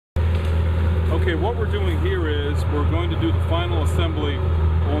Okay, what we're doing here is we're going to do the final assembly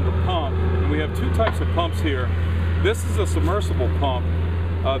on the pump. And we have two types of pumps here. This is a submersible pump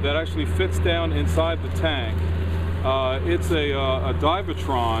that actually fits down inside the tank. It's a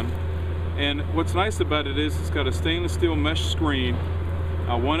Divatron, and what's nice about it is it's got a stainless steel mesh screen,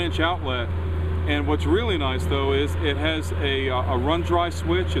 a 1-inch outlet, and what's really nice though is it has a run dry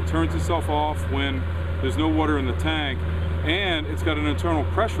switch. It turns itself off when there's no water in the tank, and it's got an internal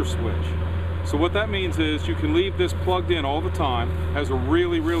pressure switch. So what that means is you can leave this plugged in all the time. It has a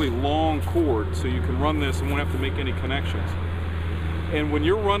really long cord, so you can run this and won't have to make any connections. And when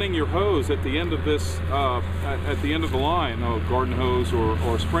you're running your hose at the end of this, at the end of the line, garden hose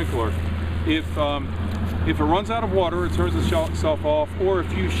or sprinkler, if it runs out of water, it turns itself off. Or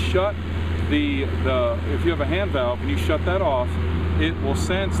if you shut if you have a hand valve and you shut that off, it will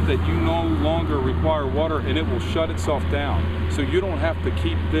sense that you no longer require water and it will shut itself down. So you don't have to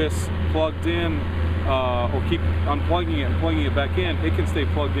keep this plugged in or keep unplugging it and plugging it back in. It can stay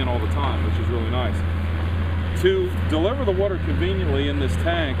plugged in all the time, which is really nice. To deliver the water conveniently in this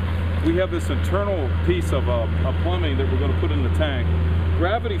tank, we have this internal piece of plumbing that we're going to put in the tank.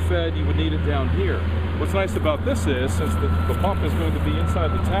 Gravity fed, you would need it down here. What's nice about this is, since the pump is going to be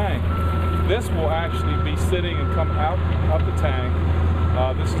inside the tank, this will actually be sitting and come out the tank.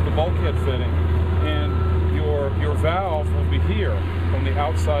 This is the bulkhead fitting, and your valve will be here on the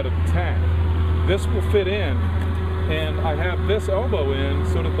outside of the tank. This will fit in, and I have this elbow in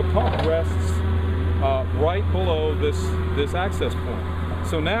so that the pump rests right below this access point.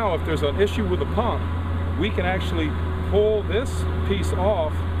 So now if there's an issue with the pump, we can actually pull this piece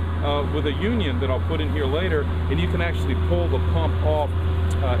off with a union that I'll put in here later, and you can actually pull the pump off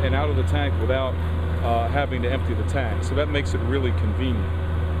and out of the tank without having to empty the tank. So that makes it really convenient.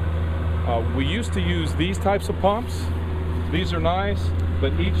 We used to use these types of pumps. These are nice,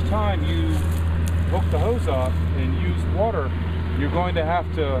 but each time you hook the hose up and use water, you're going to have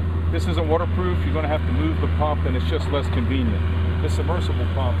to, this isn't waterproof, you're going to have to move the pump, and it's just less convenient. This submersible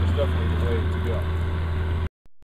pump is definitely the way to go.